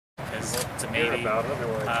it's a maybe.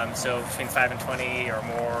 So between 5 and 20 or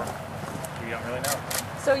more, we don't really know.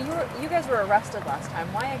 So you guys were arrested last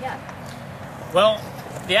time. Why again? Well,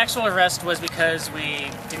 the actual arrest was because we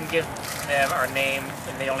didn't give them our name,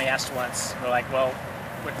 and they only asked once. We're like, well,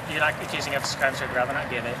 you're not accusing us of crimes, so we'd rather not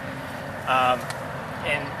give it.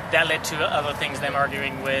 And that led to other things, them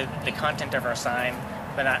arguing with the content of our sign,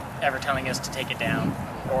 but not ever telling us to take it down,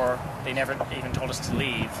 or they never even told us to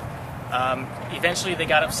leave. Eventually they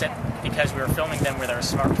got upset because we were filming them with our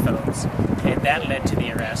smartphones, and that led to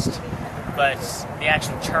the arrest. But the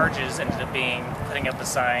actual charges ended up being putting up the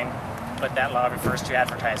sign, but that law refers to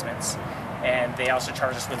advertisements. And they also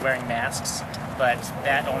charge us with wearing masks, but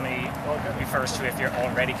that only refers to if you're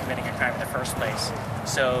already committing a crime in the first place.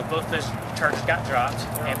 So both those charges got dropped,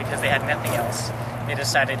 and because they had nothing else, they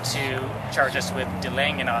decided to charge us with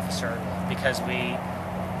delaying an officer because we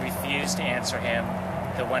refused to answer him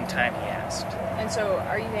the one time he asked. And so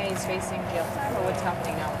are you guys facing jail time, or what's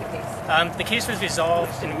happening now with the case? The case was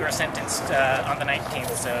resolved and we were sentenced on the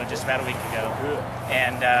 19th, so just about a week ago.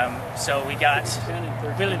 And so we got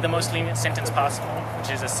really the most lenient sentence possible, which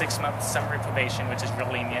is a 6-month summary probation, which is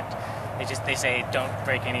real lenient. They say don't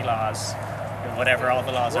break any laws, whatever all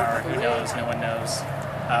the laws are. Who knows? No one knows.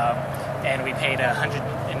 And we paid a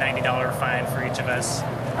 $190 fine for each of us,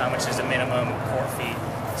 which is a minimum court fee.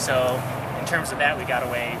 So in terms of that, we got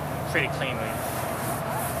away pretty cleanly.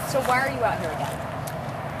 So why are you out here again?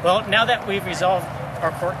 Well, now that we've resolved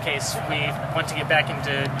our court case, we want to get back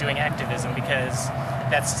into doing activism because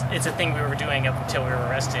it's a thing we were doing up until we were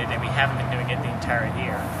arrested, and we haven't been doing it the entire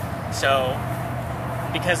year. So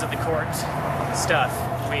because of the court stuff,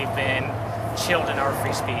 we've been chilled in our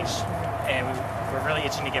free speech, and we're really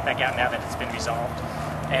itching to get back out now that it's been resolved.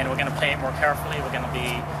 And we're going to play it more carefully. We're going to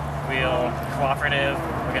be real cooperative.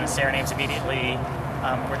 We're going to say our names immediately.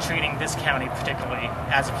 We're treating this county particularly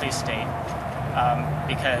as a police state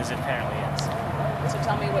because it apparently is. So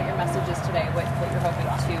tell me what your message is today, what you're hoping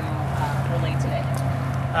to relay today.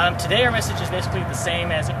 Today our message is basically the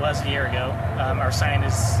same as it was a year ago. Our sign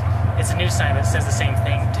it's a new sign that says the same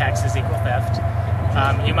thing, taxes equal theft.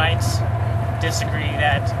 You might disagree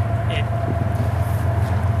that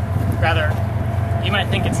you might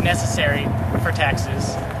think it's necessary for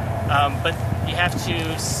taxes, but you have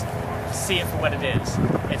to see it for what it is.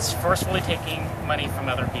 It's forcefully taking money from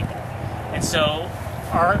other people. And so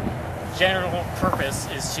our general purpose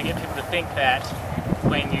is to get people to think that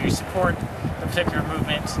when you support a particular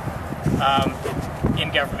movement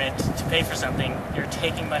in government to pay for something, you're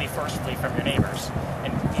taking money forcefully from your neighbors.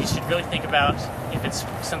 And you should really think about if it's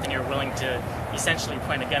something you're willing to essentially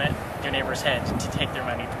point a gun at your neighbor's head to take their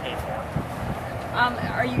money to pay for.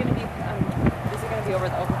 Are you going to be, is it going to be over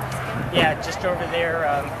the overpass again? Yeah, just over there,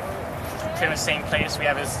 pretty much the same place. We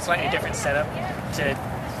have a slightly different setup to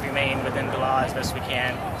remain within the law as best we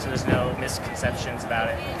can, so there's no misconceptions about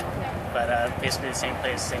it. But basically the same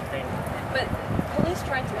place, same thing. But police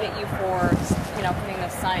tried to get you for, putting a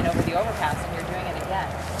sign over the overpass, and you're doing it again.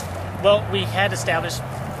 Well, we had established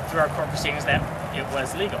through our court proceedings that it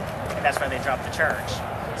was legal, and that's why they dropped the charge.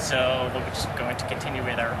 So we're just going to continue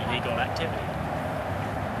with our legal activity.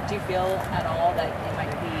 Do you feel at all that it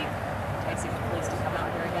might be enticing the police to come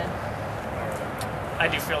out here again? I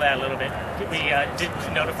do feel that a little bit. We did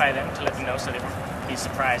notify them to let them know so they wouldn't be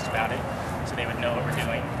surprised about it, so they would know what we're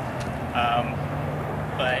doing.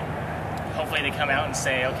 But hopefully they come out and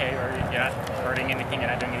say, okay, you're not hurting anything, you're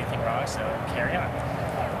not doing anything wrong, so carry on.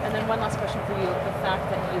 And then one last question for you. The fact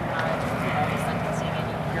that you had the sentencing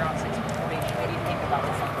and you're on 6 months probation, what do you think about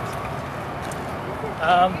the sentence?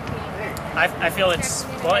 I feel it's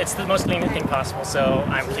the most lenient thing possible, so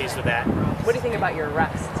I'm pleased with that. What do you think about your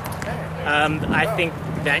arrest? I think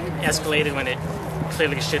that escalated when it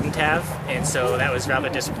clearly shouldn't have, and so that was rather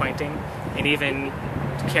disappointing. And even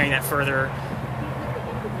carrying that further,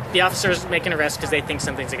 the officers make an arrest because they think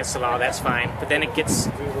something's against the law, that's fine. But then it gets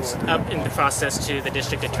up in the process to the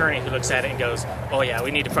district attorney who looks at it and goes, oh yeah,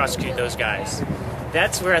 we need to prosecute those guys.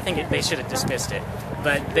 That's where I think they should have dismissed it.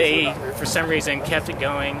 But they, for some reason, kept it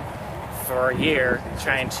going for a year,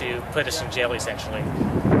 trying to put us in jail, essentially.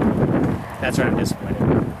 That's where I'm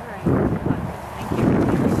disappointed.